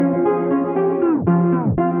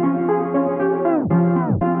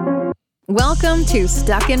Welcome to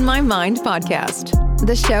Stuck in My Mind podcast,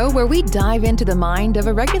 the show where we dive into the mind of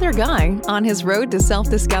a regular guy on his road to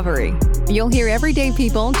self-discovery. You'll hear everyday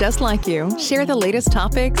people just like you share the latest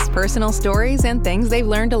topics, personal stories, and things they've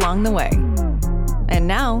learned along the way. And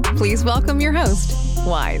now, please welcome your host,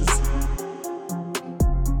 Wise.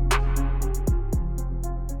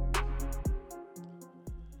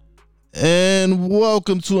 And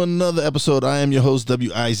welcome to another episode. I am your host,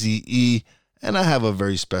 W-I-Z-E, and I have a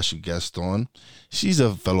very special guest on. She's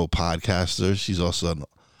a fellow podcaster. She's also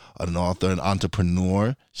an author, an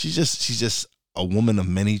entrepreneur. She's just a woman of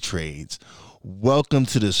many trades. Welcome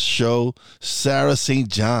to the show, Sarah St.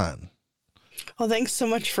 John. Well, thanks so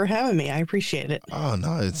much for having me. I appreciate it. Oh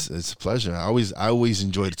no, it's a pleasure. I always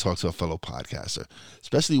enjoy to talk to a fellow podcaster,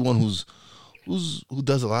 especially one who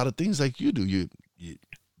does a lot of things like you do. You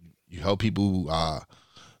help people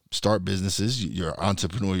start businesses. You're an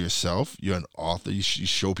entrepreneur yourself. You're an author. You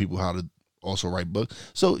show people how to also write books.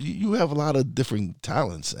 So you have a lot of different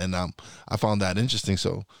talents, and I found that interesting.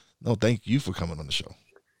 So, no, thank you for coming on the show.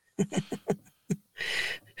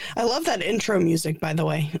 I love that intro music, by the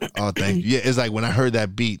way. Oh, thank you. Yeah, it's like when I heard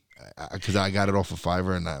that beat, because I got it off of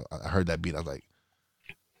Fiverr, and I heard that beat, I was like,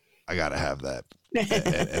 I gotta have that,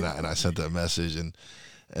 and I sent that message, and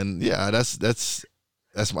yeah, that's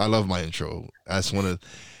I love my intro. That's one of,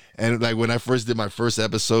 and like when I first did my first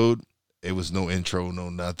episode, it was no intro, no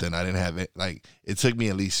nothing. I didn't have it. Like it took me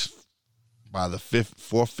at least by the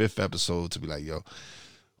fifth episode to be like, yo,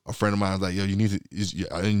 a friend of mine was like, yo, you need to.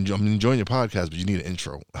 I'm enjoying your podcast, but you need an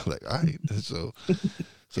intro. I'm like, all right. So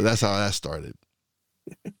that's how that started.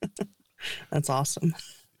 That's awesome.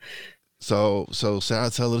 So Sarah,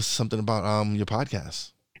 tell us something about your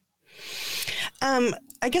podcast.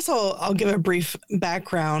 I guess I'll give a brief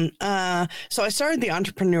background. So I started the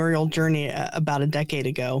entrepreneurial journey about a decade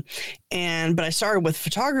ago, but I started with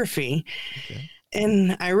photography. Okay.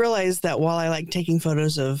 And I realized that while I like taking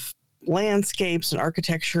photos of landscapes and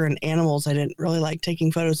architecture and animals, I didn't really like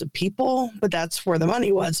taking photos of people, but that's where the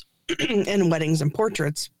money was in weddings and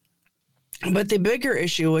portraits. But the bigger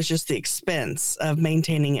issue was just the expense of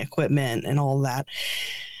maintaining equipment and all that.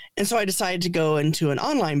 And so I decided to go into an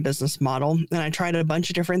online business model, and I tried a bunch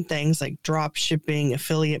of different things like drop shipping,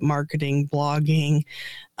 affiliate marketing, blogging.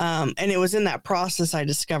 And it was in that process I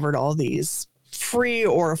discovered all these free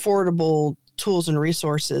or affordable tools and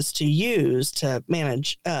resources to use to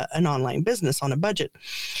manage an online business on a budget.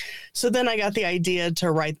 So then I got the idea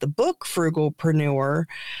to write the book Frugalpreneur.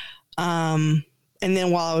 And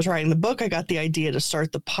then while I was writing the book, I got the idea to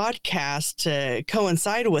start the podcast to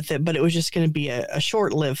coincide with it, but it was just going to be a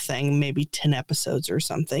short-lived thing, maybe 10 episodes or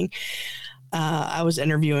something. I was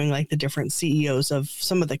interviewing like the different CEOs of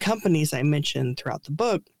some of the companies I mentioned throughout the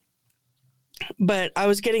book, but I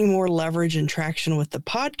was getting more leverage and traction with the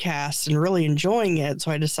podcast and really enjoying it.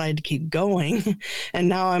 So I decided to keep going. And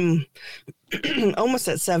now I'm almost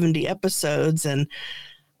at 70 episodes, and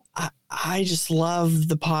I just love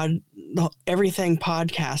everything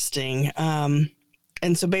podcasting.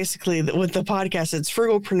 And so basically with the podcast, it's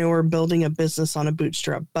Frugalpreneur, building a business on a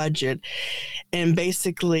bootstrap budget. And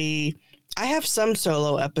basically I have some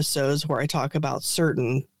solo episodes where I talk about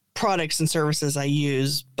certain products and services I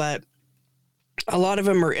use, but a lot of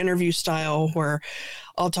them are interview style where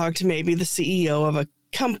I'll talk to maybe the CEO of a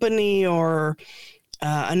company or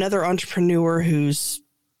another entrepreneur who's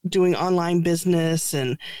doing online business,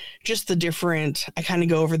 and just I kind of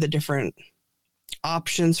go over the different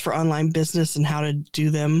options for online business and how to do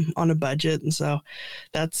them on a budget. And so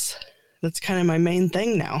that's kind of my main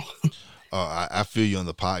thing now. I feel you on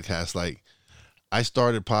the podcast. Like I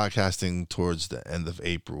started podcasting towards the end of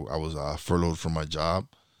April. I was furloughed from my job.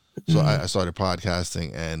 So I started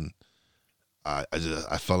podcasting, and I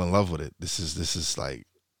fell in love with it. This is like,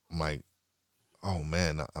 I'm like, oh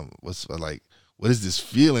man, what is this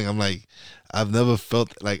feeling? I'm like, I've never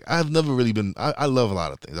really been, I love a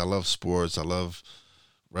lot of things. I love sports. I love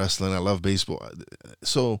wrestling. I love baseball.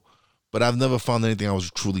 So, but I've never found anything I was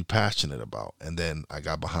truly passionate about. And then I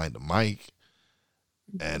got behind the mic,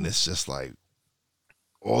 and it's just like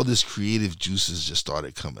all this creative juices just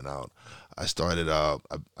started coming out. I started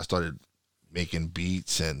making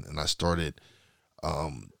beats, and I started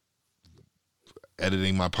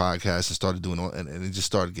editing my podcast and started doing all, and it just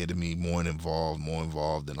started getting me more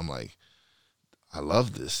involved. And I'm like, I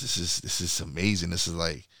love this. This is amazing. This is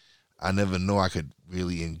like, I never know I could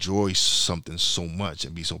really enjoy something so much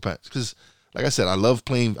and be so passionate. Because like I said, I love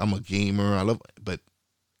playing. I'm a gamer. But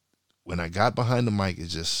when I got behind the mic,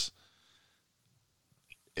 it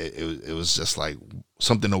was just like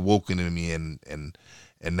something awoken in me, and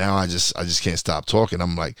now I just can't stop talking.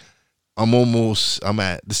 I'm like, I'm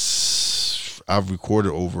at this I've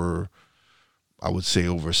recorded over, I would say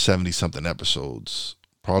over 70 something episodes,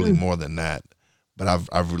 probably more than that. But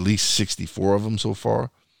I've released 64 of them so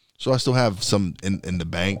far. So I still have some in the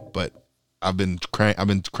bank, but I've been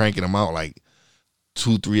cranking them out like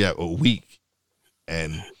 2-3 a week,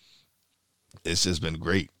 and it's just been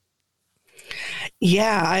great.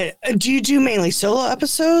 Yeah. Do you do mainly solo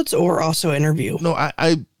episodes or also interview? No,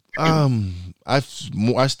 I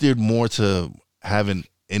steered more to having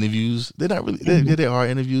interviews. They're not really they are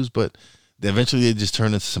interviews, but eventually they just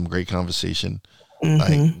turn into some great conversation.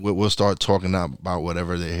 Like we'll start talking about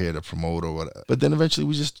whatever they're here to promote or whatever. But then eventually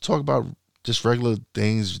we just talk about just regular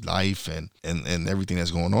things, life and everything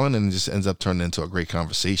that's going on, and it just ends up turning into a great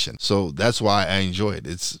conversation. So that's why I enjoy it.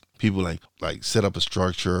 It's people like set up a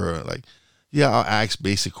structure, or like, yeah, I'll ask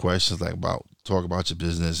basic questions like talk about your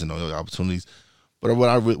business and all your opportunities. But what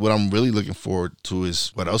I'm really looking forward to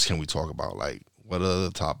is what else can we talk about? Like, what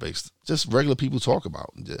other topics just regular people talk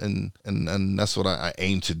about, and that's what I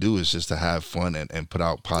aim to do, is just to have fun and put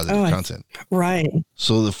out positive content. Right.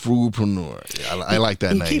 So the Frugalpreneur, I like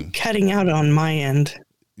that name. Keep cutting out on my end.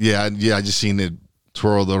 Yeah. I just seen it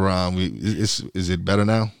twirled around. Is it better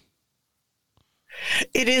now?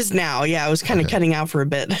 It is now. Yeah, I was kind of cutting out for a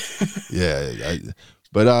bit. Yeah,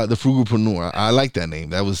 but the Frugalpreneur, I like that name.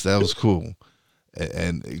 That was cool,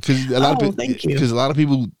 and because a lot of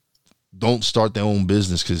people don't start their own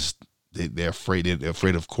business because they're afraid. They're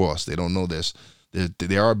afraid of cost. They don't know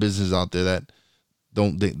there are businesses out there that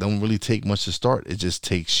don't really take much to start. It just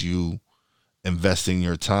takes you investing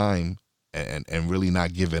your time and really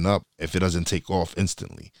not giving up if it doesn't take off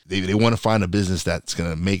instantly. They want to find a business that's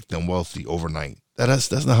going to make them wealthy overnight.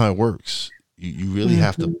 That's not how it works. You really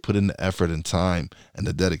have to put in the effort and time and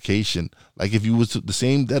the dedication. Like if you was the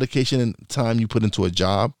same dedication and time you put into a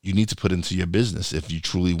job, you need to put into your business if you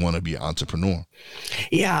truly want to be an entrepreneur.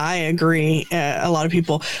 Yeah, I agree. A lot of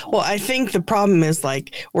people. Well, I think the problem is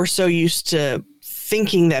like we're so used to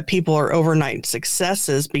thinking that people are overnight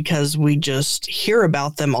successes because we just hear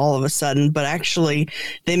about them all of a sudden, but actually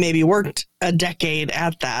they maybe worked a decade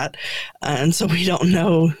at that. And so we don't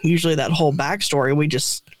know usually that whole backstory. We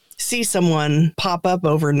just see someone pop up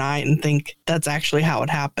overnight and think that's actually how it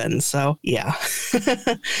happened. So yeah.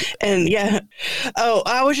 And yeah. Oh,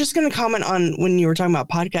 I was just going to comment on when you were talking about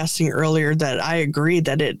podcasting earlier that I agree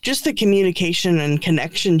that just the communication and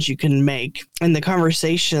connections you can make and the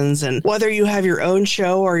conversations, and whether you have your own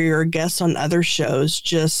show or you're a guest on other shows,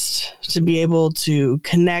 just to be able to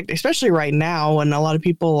connect, especially right now when a lot of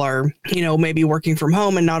people are, maybe working from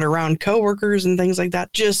home and not around coworkers and things like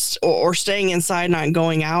that, just or staying inside, not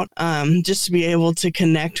going out. Just to be able to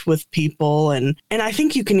connect with people. And I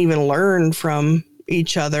think you can even learn from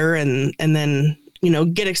each other and then,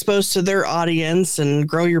 get exposed to their audience and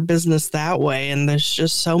grow your business that way. And there's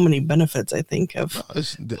just so many benefits, I think, of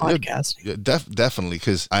podcasting. Definitely.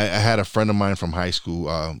 Because I had a friend of mine from high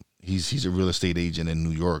school. He's a real estate agent in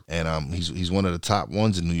New York, and he's one of the top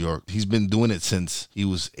ones in New York. He's been doing it since he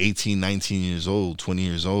was 18, 19 years old, 20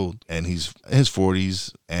 years old, and he's in his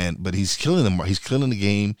 40s. But he's killing them. He's killing the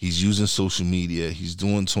game. He's using social media. He's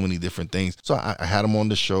doing so many different things. So I had him on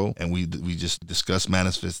the show, and we just discussed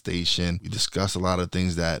manifestation. We discussed a lot of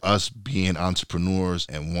things that us being entrepreneurs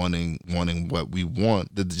and wanting what we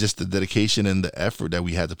want, just the dedication and the effort that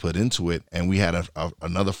we had to put into it. And we had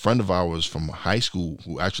another friend of ours from high school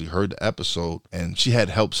who actually heard the episode, and she had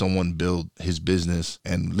helped someone build his business,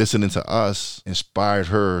 and listening to us inspired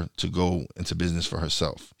her to go into business for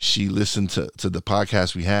herself. She listened to the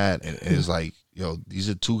podcast we had, and it was like, these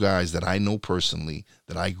are two guys that I know personally,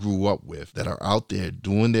 that I grew up with, that are out there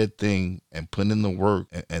doing their thing and putting in the work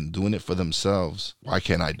and doing it for themselves. Why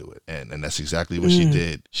can't I do it? And that's exactly what she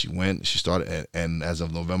did. She went, she started, and as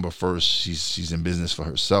of November 1st, she's in business for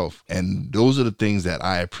herself. And those are the things that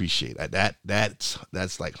I appreciate.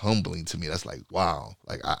 That's like humbling to me. That's like, wow.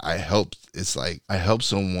 Like I helped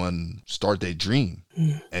someone start their dream.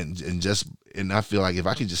 And I feel like if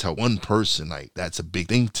I could just help one person, like that's a big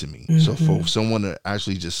thing to me. So for someone to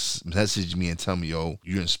actually just message me and tell me, yo,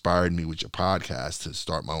 you inspired me with your podcast to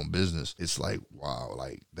start my own business, it's like, wow,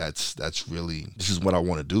 like that's really, this is what I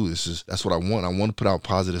want to do. That's what I want. I want to put out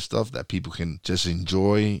positive stuff that people can just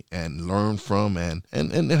enjoy and learn from and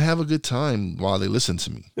have a good time while they listen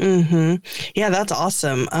to me. Yeah, that's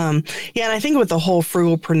awesome. And I think with the whole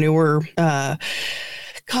Frugalpreneur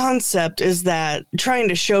concept is that trying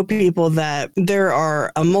to show people that there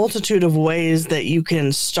are a multitude of ways that you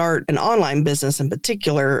can start an online business in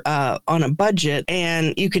particular on a budget.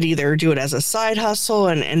 And you could either do it as a side hustle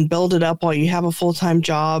and build it up while you have a full-time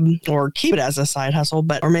job, or keep it as a side hustle,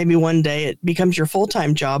 or maybe one day it becomes your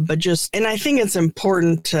full-time job. And I think it's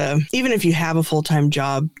important to, even if you have a full-time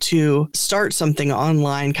job, to start something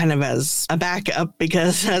online kind of as a backup,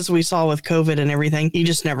 because as we saw with COVID and everything, you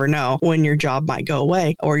just never know when your job might go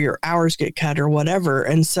away or your hours get cut or whatever.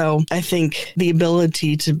 And so I think the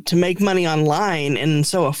ability to make money online and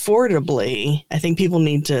so affordably, I think people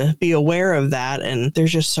need to be aware of that. And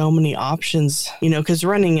there's just so many options, because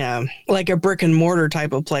running a brick and mortar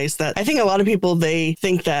type of place, that I think a lot of people, they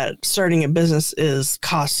think that starting a business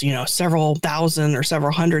costs, several thousand or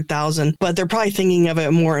several $100,000, but they're probably thinking of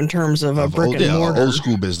it more in terms of a brick and mortar. Old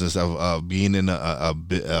school business of being in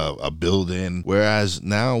a building. Whereas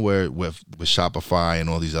now with Shopify and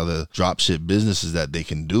all these other dropship businesses that they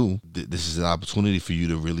can do, this is an opportunity for you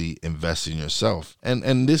to really invest in yourself.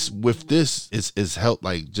 And this it's helped,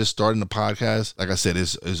 like just starting the podcast. Like I said,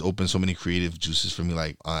 it's opened so many creative juices for me.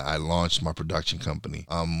 Like I launched my production company.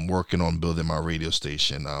 I'm working on building my radio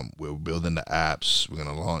station. We're building the apps. We're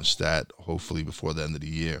going to launch that hopefully before the end of the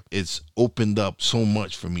year. It's opened up so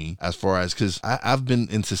much for me as far as, because I've been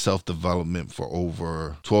into self-development for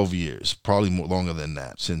over 12 years, probably more longer than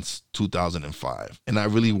that, since 2005. And I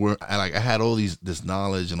really I had all this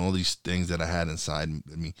knowledge and all these things that I had inside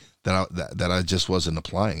me that I just wasn't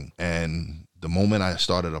applying. And the moment I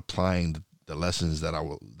started applying the lessons that I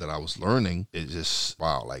was learning, it just,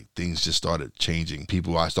 wow, like things just started changing.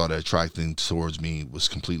 People I started attracting towards me was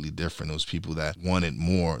completely different. It was people that wanted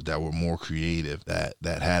more, that were more creative, that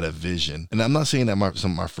had a vision. And I'm not saying that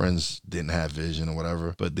some of my friends didn't have vision or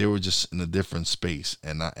whatever, but they were just in a different space,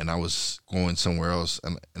 and I was going somewhere else,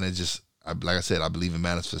 and it just, like I said, I believe in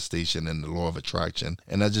manifestation and the law of attraction.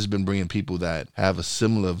 And I've just been bringing people that have a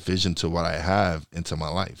similar vision to what I have into my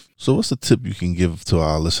life. So what's a tip you can give to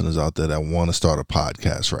our listeners out there that want to start a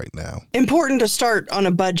podcast right now? Important to start on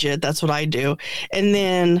a budget. That's what I do. And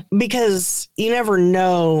then, because you never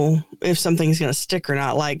know if something's going to stick or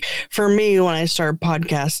not. Like for me, when I started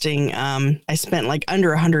podcasting, I spent like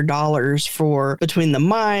under $100 for between the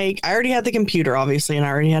mic. I already had the computer, obviously, and I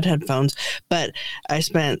already had headphones, but I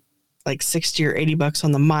spent like $60 or $80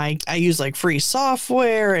 on the mic. I use like free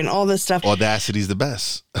software and all this stuff. Audacity's the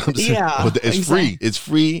best. Yeah, it's exactly. free. It's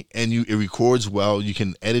free, and it records well. You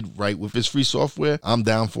can edit right with this free software. I'm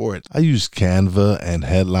down for it. I use Canva and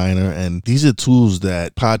Headliner, and these are tools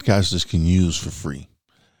that podcasters can use for free.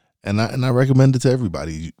 And I recommend it to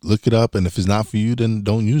everybody. Look it up, and if it's not for you, then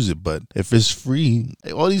don't use it. But if it's free,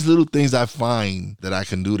 all these little things I find that I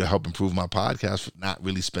can do to help improve my podcast for not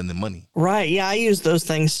really spending money. Right. Yeah, I use those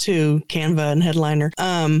things too, Canva and Headliner.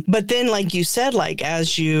 But then, like you said, like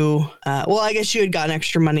as you, I guess you had gotten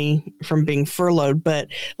extra money from being furloughed, but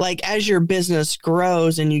like as your business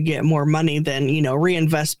grows and you get more money, then,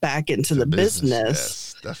 reinvest back into the business.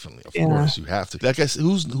 Yes, definitely. Of course, you have to. Like I said,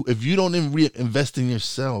 if you don't invest in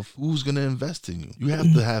yourself, who's going to invest in you? You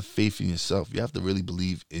have to have faith in yourself. You have to really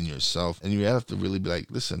believe in yourself. And you have to really be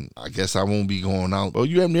like, listen, I guess I won't be going out. Well,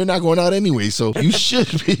 you're not going out anyway, so you should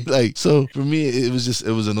be like, so for me, it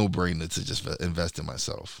was a no-brainer to just invest in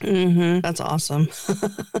myself. Mm-hmm. That's awesome.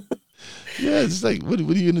 Yeah, it's like, what are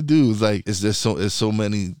you going to do? It's like, it's so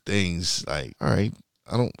many things. Like, all right,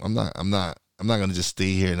 I'm not going to just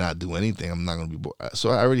stay here and not do anything. I'm not going to be bored.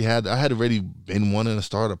 So I had already been wanting to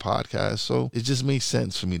start a podcast. So it just made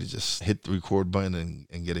sense for me to just hit the record button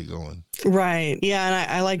and get it going. Right. Yeah.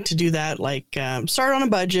 And I like to do that. Like start on a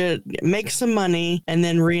budget, make some money, and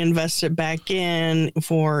then reinvest it back in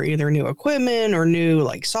for either new equipment or new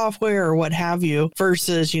like software or what have you,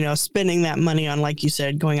 versus, spending that money on, like you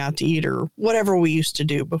said, going out to eat or whatever we used to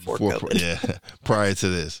do before COVID. Yeah. Prior to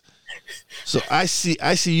this. So I see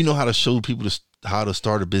you know how to show people how to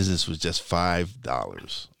start a business with just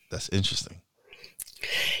 $5. That's interesting.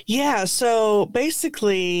 Yeah. So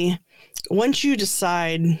basically, once you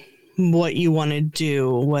decide what you want to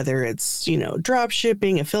do, whether it's, drop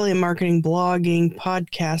shipping, affiliate marketing, blogging,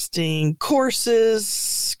 podcasting,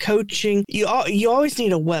 courses, coaching, you always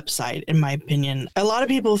need a website, in my opinion. A lot of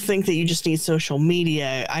people think that you just need social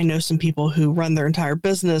media. I know some people who run their entire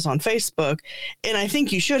business on Facebook, and I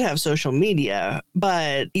think you should have social media,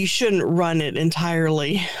 but you shouldn't run it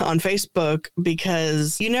entirely on Facebook,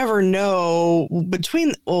 because you never know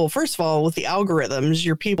first of all, with the algorithms,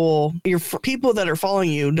 your people that are following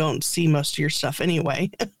you don't don't see most of your stuff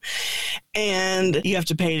anyway. And you have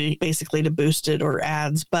to pay basically to boost it or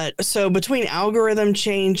ads. But so between algorithm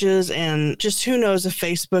changes and just who knows if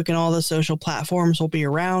Facebook and all the social platforms will be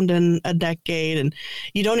around in a decade, and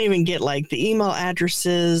you don't even get like the email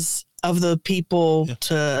addresses of the people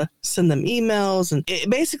to send them emails. And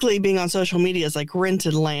basically being on social media is like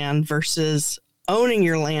rented land versus owning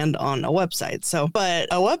your land on a website. So, but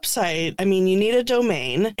a website, I mean, you need a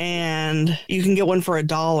domain, and you can get one for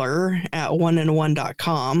 $1 at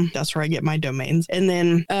oneandone.com. That's where I get my domains. And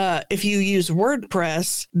then if you use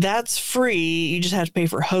WordPress, that's free. You just have to pay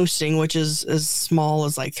for hosting, which is as small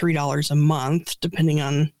as like $3 a month, depending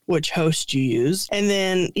on which host you use. And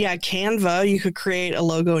then, Canva, you could create a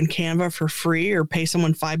logo in Canva for free or pay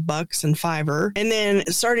someone $5 in Fiverr. And then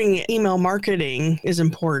starting email marketing is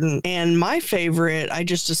important. And my favorite I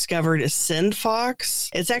just discovered is SendFox.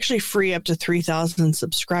 It's actually free up to 3,000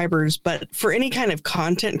 subscribers, but for any kind of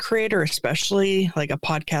content creator, especially like a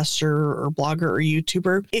podcaster or blogger or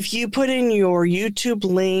YouTuber, if you put in your YouTube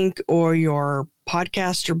link or your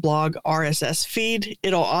podcast or blog RSS feed,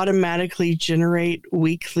 it'll automatically generate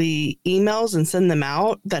weekly emails and send them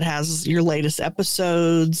out that has your latest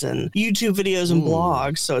episodes and YouTube videos and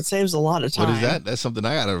blogs. So it saves a lot of time. What is that? That's something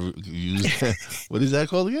I gotta use. What is that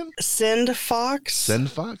called again? SendFox.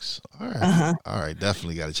 SendFox? All right. All right.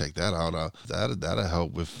 Definitely got to check that out. That'll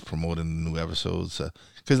help with promoting new episodes.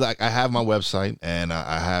 Because like I have my website and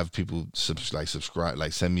I have people subscribe,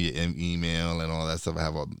 like send me an email and all that stuff. I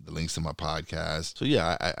have all the links to my podcast. So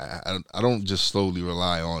yeah, I don't just slowly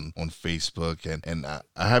rely on Facebook and I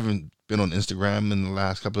haven't been on Instagram in the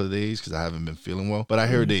last couple of days because I haven't been feeling well. But I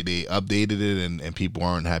heard they updated it and people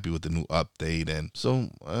aren't happy with the new update. And so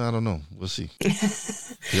I don't know. We'll see.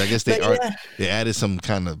 'Cause I guess they added some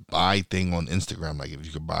kind of buy thing on Instagram, like if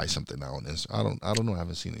you could buy something now on Instagram. I don't know. I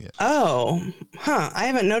haven't seen it yet. Oh, I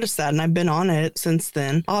haven't noticed that, and I've been on it since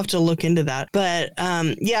then. I'll have to look into that. But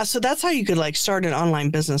so that's how you could like start an online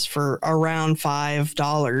business for around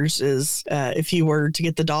 $5 is if you were to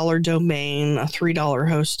get the $1 domain, a $3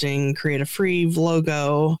 hosting, create a free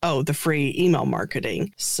logo, the free email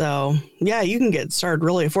marketing. So yeah, you can get started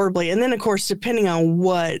really affordably. And then of course, depending on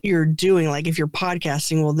what you're doing, like if you're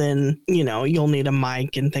podcasting, well then, you'll need a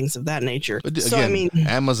mic and things of that nature. But so again, I mean,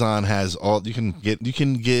 Amazon has all you can get.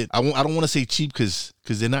 I don't want to say cheap because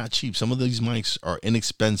they're not cheap. Some of these mics are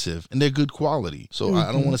inexpensive and they're good quality. So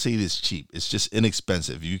I don't want to say it's cheap. It's just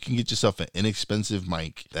inexpensive. You can get yourself an inexpensive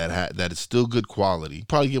mic that is still good quality.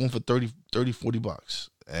 Probably get one for $30-$40.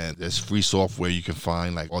 And there's free software you can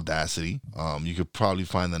find like Audacity. You could probably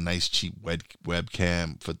find a nice cheap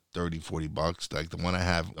webcam for $30-$40. Like the one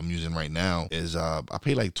I'm using right now is I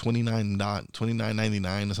pay like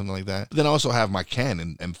 $29.99 or something like that. But then I also have my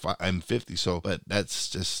Canon M50. So, but that's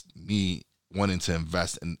just me wanting to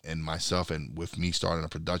invest in myself, and with me starting a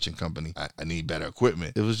production company, I need better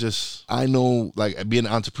equipment. It was just, I know, like being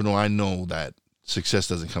an entrepreneur, I know that success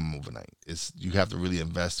doesn't come overnight. You have to really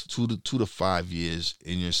invest 2 to 5 years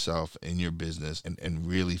in yourself, in your business, and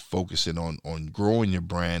really focusing on growing your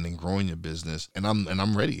brand and growing your business. And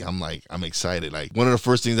I'm ready. I'm excited. Like one of the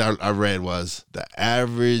first things I read was the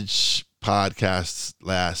average podcasts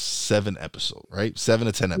last 7 episodes, right? 7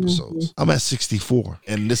 to 10 episodes. I'm at 64,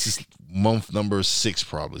 and this is month number 6,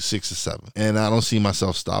 probably 6 or 7, and I don't see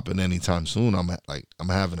myself stopping anytime soon. I'm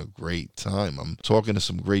having a great time. I'm talking to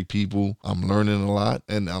some great people. I'm learning a lot,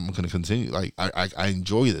 and I'm going to continue. Like I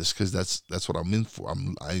enjoy this because that's what I'm in for.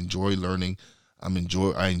 I enjoy learning. I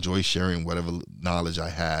enjoy sharing whatever knowledge I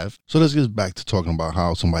have. So let's get back to talking about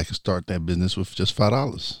how somebody can start that business with just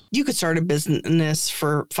 $5. You could start a business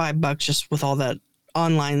for $5 just with all that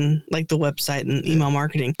online, like the website and email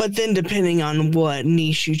marketing. But then depending on what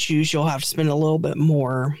niche you choose, you'll have to spend a little bit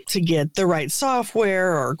more to get the right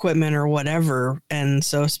software or equipment or whatever. And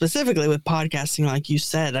so specifically with podcasting, like you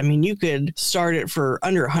said, I mean, you could start it for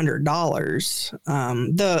under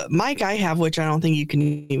 $100. The mic I have, which I don't think you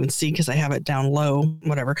can even see because I have it down low,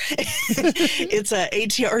 whatever. It's a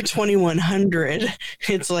ATR 2100.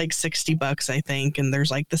 It's like $60, I think. And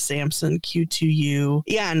there's like the Samson Q2U.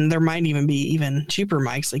 Yeah. And there might even be even cheaper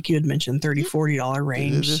mics, like you had mentioned, $30-$40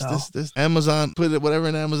 range. This Amazon, put it whatever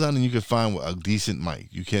in Amazon, and you can find a decent mic.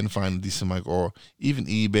 You can find a decent mic, or even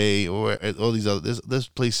eBay, or all these other. There's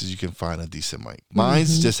places you can find a decent mic.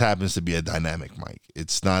 Mine's just happens to be a dynamic mic.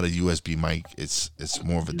 It's not a USB mic. It's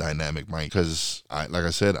more of a dynamic mic because, like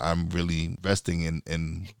I said, I'm really investing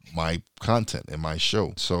in my content in my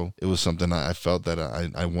show. So it was something I felt that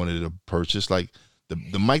I wanted to purchase. Like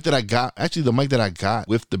The mic that I got, actually the mic that I got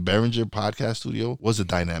with the Behringer podcast studio was a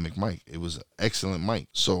dynamic mic. It was an excellent mic.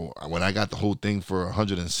 So when I got the whole thing for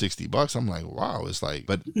 $160, I'm like, wow, it's like,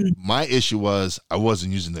 but my issue was I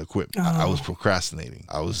wasn't using the equipment. I was procrastinating.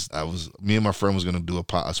 Me and my friend was going to do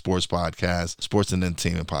a sports podcast, sports and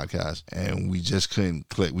entertainment podcast, and we just couldn't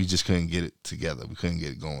click. We just couldn't get it together. We couldn't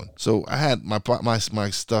get it going. So I had my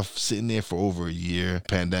stuff sitting there for over a year.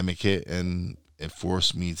 Pandemic hit, and it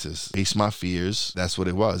forced me to face my fears. That's what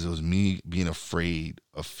it was. It was me being afraid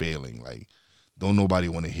of failing. Like, don't nobody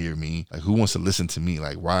want to hear me. Like, who wants to listen to me?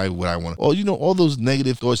 Like, why would I want to? Oh, all those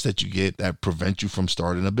negative thoughts that you get that prevent you from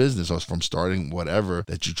starting a business or from starting whatever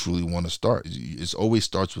that you truly want to start. It always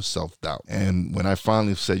starts with self-doubt. And when I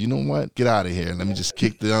finally said, you know what, get out of here and let me just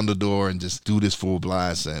kick down the door and just do this full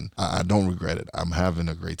blast, and I don't regret it. I'm having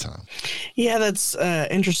a great time. Yeah, that's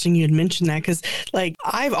interesting you had mentioned that, because like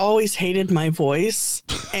I've always hated my voice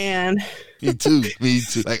and... Me too.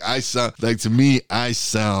 Like, to me, I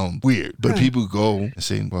sound weird. But people go and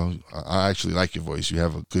say, well, I actually like your voice. You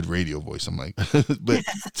have a good radio voice. I'm like, but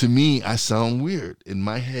to me, I sound weird. In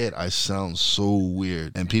my head, I sound so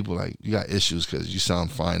weird. And people like, you got issues because you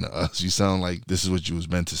sound fine to us. You sound like this is what you was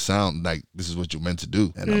meant to sound like. This is what you're meant to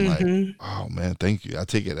do. And I'm like, oh man, thank you. I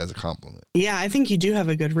take it as a compliment. Yeah, I think you do have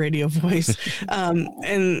a good radio voice.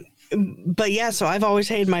 But yeah, so I've always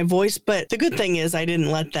hated my voice, but the good thing is I didn't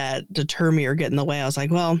let that deter me or get in the way. I was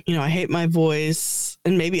like, well, I hate my voice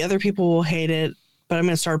and maybe other people will hate it, but I'm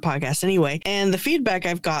going to start a podcast anyway. And the feedback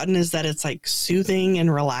I've gotten is that it's like soothing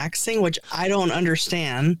and relaxing, which I don't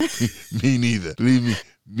understand. Me neither. Believe me.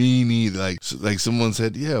 Me neither. Like someone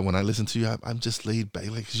said, yeah, when I listen to you, I'm just laid back.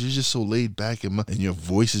 Like, you're just so laid back and your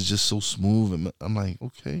voice is just so smooth. And I'm like,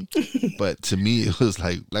 okay. But to me, it was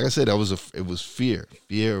like I said, it was fear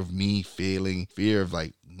of me failing, fear of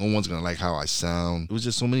like, no one's going to like how I sound. It was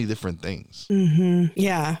just so many different things.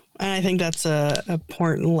 Yeah. And I think that's a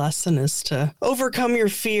important lesson, is to overcome your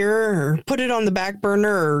fear or put it on the back burner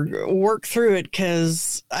or work through it.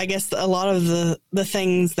 Because I guess a lot of the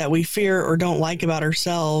things that we fear or don't like about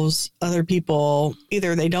ourselves, other people,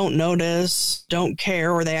 either they don't notice, don't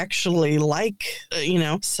care, or they actually like,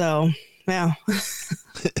 so yeah.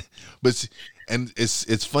 But and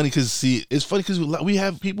it's funny because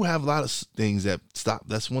people have a lot of things that stop.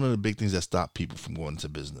 That's one of the big things that stop people from going into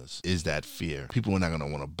business, is that fear. People are not going to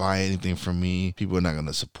want to buy anything from me. People are not going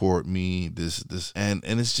to support me. This and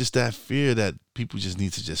it's just that fear that people just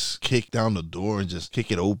need to just kick down the door and just kick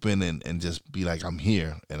it open and just be like, I'm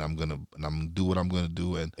here and I'm gonna do what I'm gonna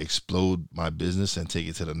do and explode my business and take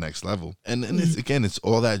it to the next level. And it's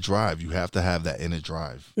all that drive. You have to have that inner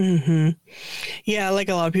drive. Yeah, like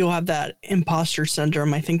a lot of people have that imposter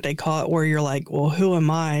syndrome, I think they call it, where you're like, well, who am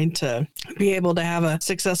I to be able to have a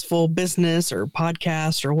successful business or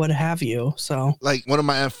podcast or what have you? So, like, one of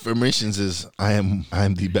my affirmations is I am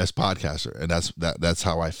the best podcaster, and that's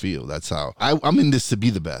how I feel. That's how I'm in this to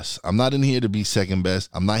be the best. I'm not in here to be second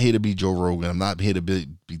best. I'm not here to be Joe Rogan. I'm not here to be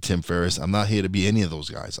Tim Ferriss. I'm not here to be any of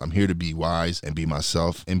those guys. I'm here to be wise and be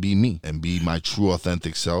myself and be me and be my true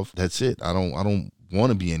authentic self. That's it. I don't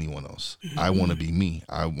want to be anyone else. I want to be me.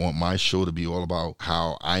 I want my show to be all about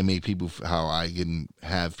how I make people, how I can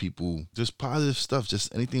have people, just positive stuff,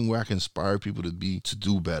 just anything where I can inspire people to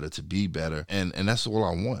do better, to be better. And that's all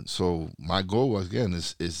I want. So my goal, again,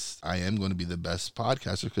 is I am going to be the best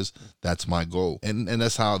podcaster, because that's my goal. And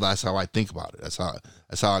that's how I think about it. That's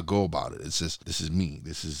how I go about it. It's just, this is me.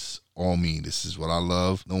 This is all me. This is what I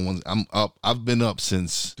love. I'm up. I've been up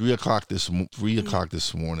since 3 o'clock this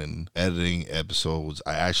morning editing episodes.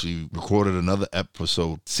 I actually recorded another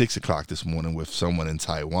episode 6 o'clock this morning with someone in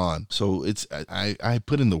Taiwan. So it's I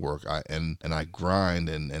put in the work. I grind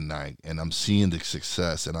and I'm seeing the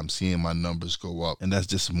success, and I'm seeing my numbers go up, and that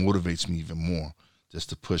just motivates me even more, just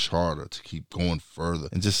to push harder, to keep going further,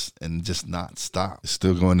 and just not stop. It's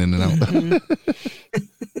still going in and out.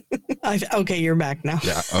 Okay, you're back now.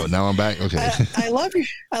 Yeah. Oh, now I'm back. Okay. I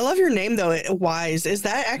love your name though. Wise. Is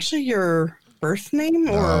that actually your birth name,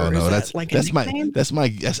 or no, that's like a nickname? That's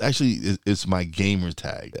actually it's my gamer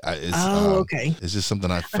tag. Okay. It's just something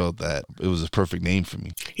I felt that it was a perfect name for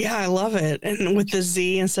me. Yeah, I love it, and with the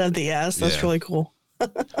Z instead of the S, that's really cool.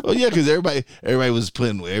 Well, yeah, because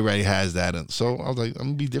everybody has that, and so I was like, I'm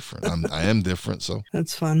gonna be different. I am different, so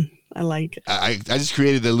that's fun. I like it. I just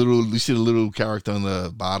created you see the little character on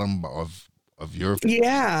the bottom of your,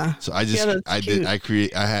 yeah. So I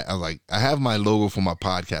have my logo for my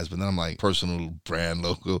podcast, but then I'm like personal brand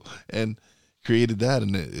logo, and created that,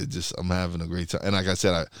 and it just, I'm having a great time. And like I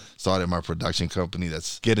said, I started my production company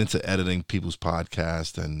that's get into editing people's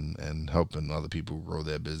podcasts and helping other people grow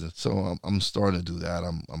their business. So I'm starting to do that.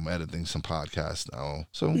 I'm editing some podcasts now.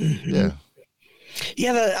 So yeah.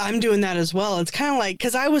 Yeah, I'm doing that as well. It's kind of like,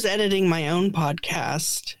 because I was editing my own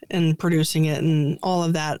podcast and producing it and all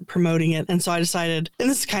of that, promoting it. And so I decided, and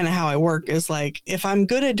this is kind of how I work, is like, if I'm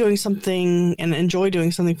good at doing something and enjoy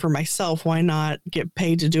doing something for myself, why not get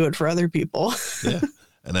paid to do it for other people? Yeah.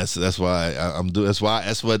 And that's why I'm doing. That's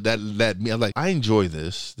what that me. I'm like, I enjoy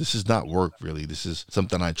this. This is not work, really. This is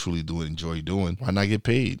something I truly do enjoy doing. Why not get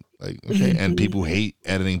paid? Like, okay. And people hate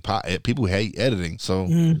editing. People hate editing. So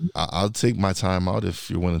I'll take my time out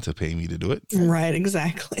if you're willing to pay me to do it. Right.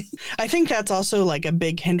 Exactly. I think that's also like a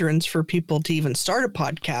big hindrance for people to even start a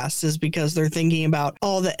podcast, is because they're thinking about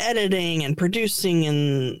all the editing and producing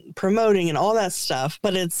and promoting and all that stuff.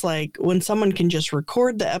 But it's like, when someone can just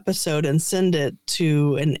record the episode and send it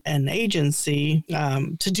to an agency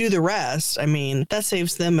to do the rest, I mean, that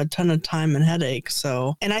saves them a ton of time and headache.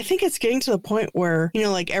 So, and I think it's getting to the point where, you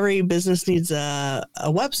know, like every business needs a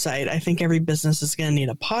website. I think every business is going to need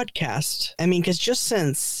a podcast. I mean, because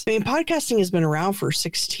podcasting has been around for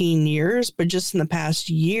 16 years, but just in the past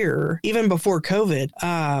year, even before COVID,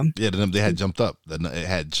 they had jumped up. It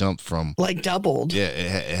had jumped from like doubled. Yeah,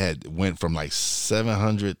 it had went from like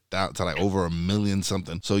 700,000 to like over 1 million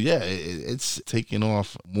something. So yeah, it's taking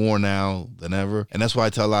off more now than ever, and that's why I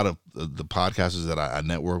tell a lot of the podcasters that I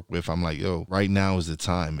network with, I'm like, yo, right now is the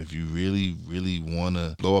time. If you really, really want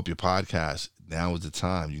to blow up your podcast, now is the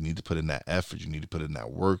time. You need to put in that effort. You need to put in that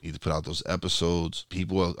work. You need to put out those episodes.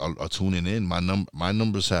 People are tuning in. My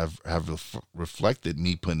numbers have reflected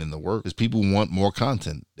me putting in the work, because people want more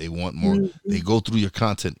content. They want more. They go through your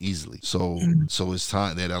content easily. So it's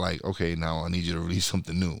time. They're like, okay, now I need you to release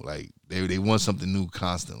something new. Like, they want something new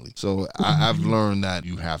constantly. So I've learned that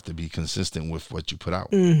you have to be consistent with what you put out.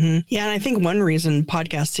 Yeah, and I think one reason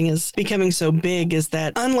podcasting is becoming so big is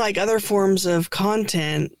that, unlike other forms of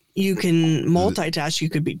content, you can multitask. You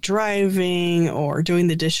could be driving or doing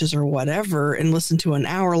the dishes or whatever and listen to an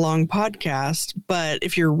hour-long podcast. But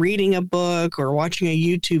if you're reading a book or watching a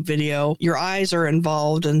YouTube video, your eyes are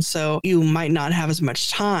involved. And so you might not have as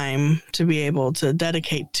much time to be able to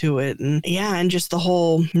dedicate to it. And yeah, and just the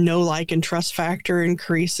whole know, like, and trust factor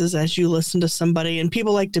increases as you listen to somebody. And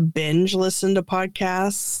people like to binge listen to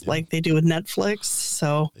podcasts like they do with Netflix.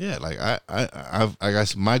 So yeah, like I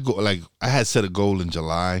guess my goal, like I had set a goal in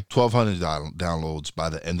July. 1,200 downloads by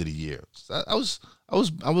the end of the year. So I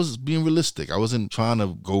was being realistic. I wasn't trying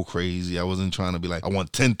to go crazy. I wasn't trying to be like, I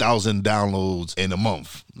want 10,000 downloads in a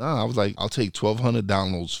month. No, I was like, I'll take 1,200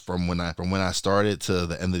 downloads from when I started to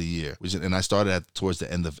the end of the year, and I started towards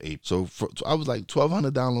the end of April. So I was like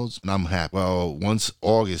 1,200 downloads, and I'm happy. Well, once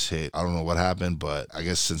August hit, I don't know what happened, but I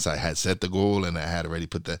guess since I had set the goal and I had already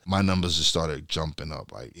put that, my numbers just started jumping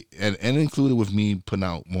up. Like, and included with me putting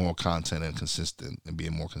out more content and consistent and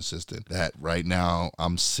being more consistent. That right now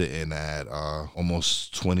I'm sitting at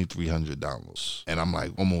almost 2,300 downloads, and I'm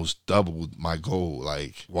like almost doubled my goal.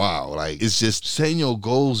 Like, wow, like it's just setting your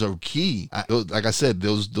goals are key. Like I said,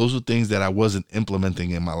 those are things that I wasn't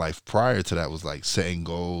implementing in my life prior to that. Was like setting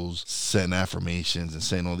goals, setting affirmations, and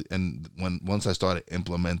saying once I started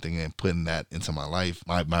implementing and putting that into my life,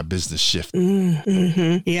 my business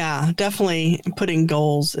shifted. Yeah, definitely putting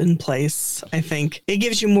goals in place. I think it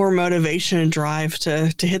gives you more motivation and drive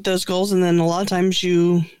to hit those goals, and then a lot of times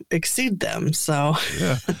you exceed them. So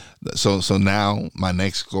yeah. So now my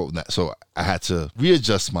next goal. So I had to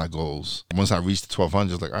readjust my goals. Once I reached the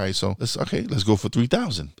 1,200, I was like, all right, so let's go for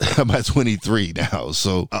 3,000. I'm at 23 now.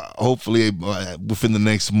 So hopefully within the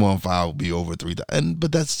next month, I'll be over 3,000.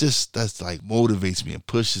 But that's like motivates me and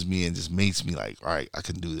pushes me and just makes me like, all right, I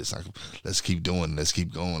can do this. Let's keep doing. Let's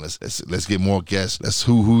keep going. Let's get more guests. Let's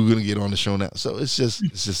who we're gonna get on the show now. So it's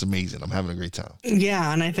just amazing. I'm having a great time.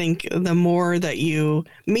 Yeah, and I think the more that you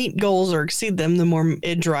meet goals or exceed them, the more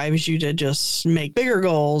it drives you to just make bigger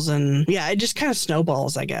goals. And yeah, it just kind of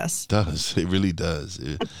snowballs, I guess. It really does.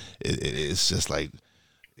 It's just like,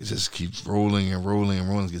 it just keeps rolling and rolling and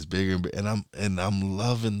rolling. It gets bigger and I'm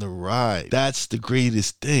loving the ride. That's the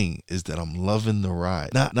greatest thing, is that I'm loving the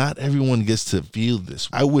ride. Not everyone gets to feel this.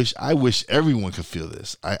 I wish everyone could feel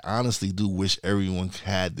this. I honestly do wish everyone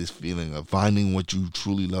had this feeling of finding what you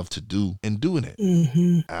truly love to do and doing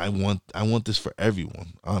it. I want this for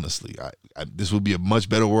everyone. Honestly, this would be a much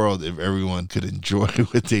better world if everyone could enjoy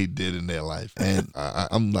what they did in their life. And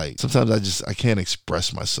I'm like, sometimes I can't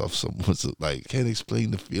express myself so much. Like, can't explain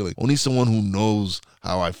the feeling. Only someone who knows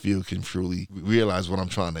how I feel can truly realize what I'm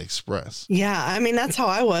trying to express. Yeah, I mean, that's how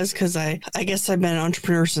I was, because I guess I've been an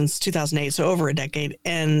entrepreneur since 2008, so over a decade,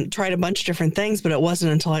 and tried a bunch of different things, but it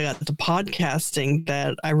wasn't until I got to podcasting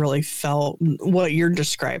that I really felt what you're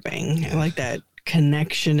describing, like that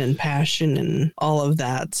connection and passion and all of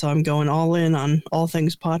that. So I'm going all in on all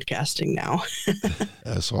things podcasting now.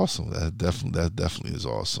 That's awesome. That definitely is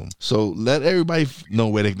awesome. So let everybody know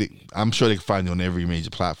where I'm sure they can find you on every major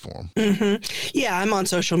platform. Mm-hmm. Yeah, I'm on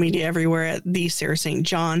social media everywhere at the Sarah St.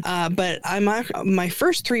 John. But I'm my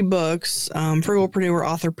first 3 books, Frugalpreneur,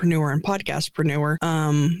 Authorpreneur, and Podcastpreneur.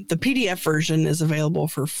 The PDF version is available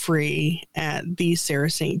for free at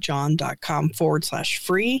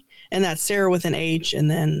thesarahstjohn.com/free. And that's Sarah with an H, and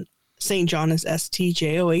then St. John is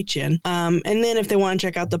STJOHN. And then if they want to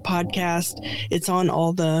check out the podcast, it's on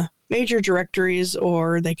all the major directories,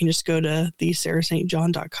 or they can just go to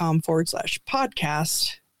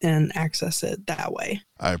thesarahstjohn.com/podcast and access it that way.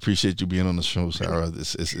 I appreciate you being on the show, Sarah.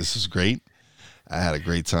 This is great. I had a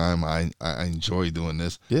great time. I enjoy doing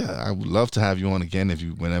this. Yeah, I would love to have you on again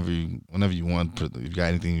whenever you want. If you got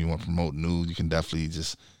anything you want to promote new, you can definitely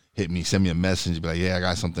just hit me, send me a message, be like, yeah, I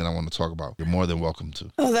got something I want to talk about. You're more than welcome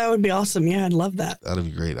to. Oh, that would be awesome. Yeah, I'd love that. That'd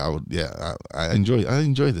be great. I enjoy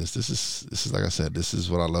this. This is like I said, this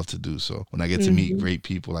is what I love to do. So when I get to meet great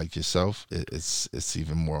people like yourself, it's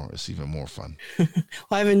even more fun. Well,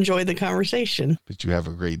 I've enjoyed the conversation. But you have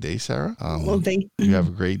a great day, Sarah. Well, thank you. You have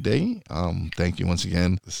a great day. Thank you once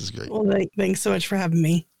again. This is great. Well, thanks so much for having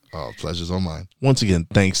me. Oh, pleasure's all mine. Once again,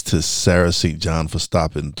 thanks to Sarah St. John for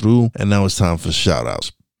stopping through. And now it's time for shout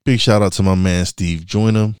outs. Big shout out to my man, Steve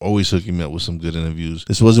Joyner. Always hooking me up with some good interviews.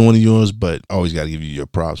 This wasn't one of yours, but I always got to give you your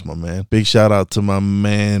props, my man. Big shout out to my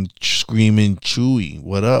man, Screaming Chewy.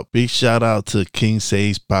 What up? Big shout out to King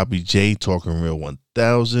Say's Poppy J, Talking Real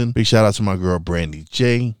 1000. Big shout out to my girl, Brandy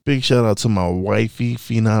J. Big shout out to my wifey,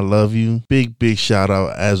 Fina, I love you. Big shout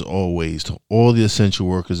out, as always, to all the essential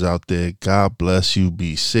workers out there. God bless you.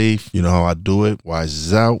 Be safe. You know how I do it. Wise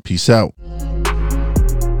is out. Peace out.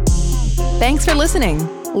 Thanks for listening.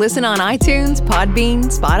 Listen on iTunes, Podbean,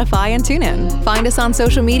 Spotify, and TuneIn. Find us on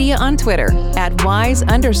social media on Twitter at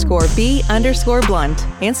wise_b_blunt,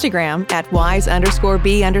 Instagram at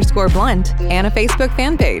wise_b_blunt, and a Facebook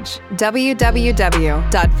fan page,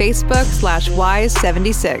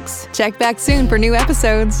 www.facebook.com/wise76. Check back soon for new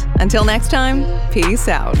episodes. Until next time, peace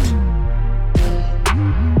out.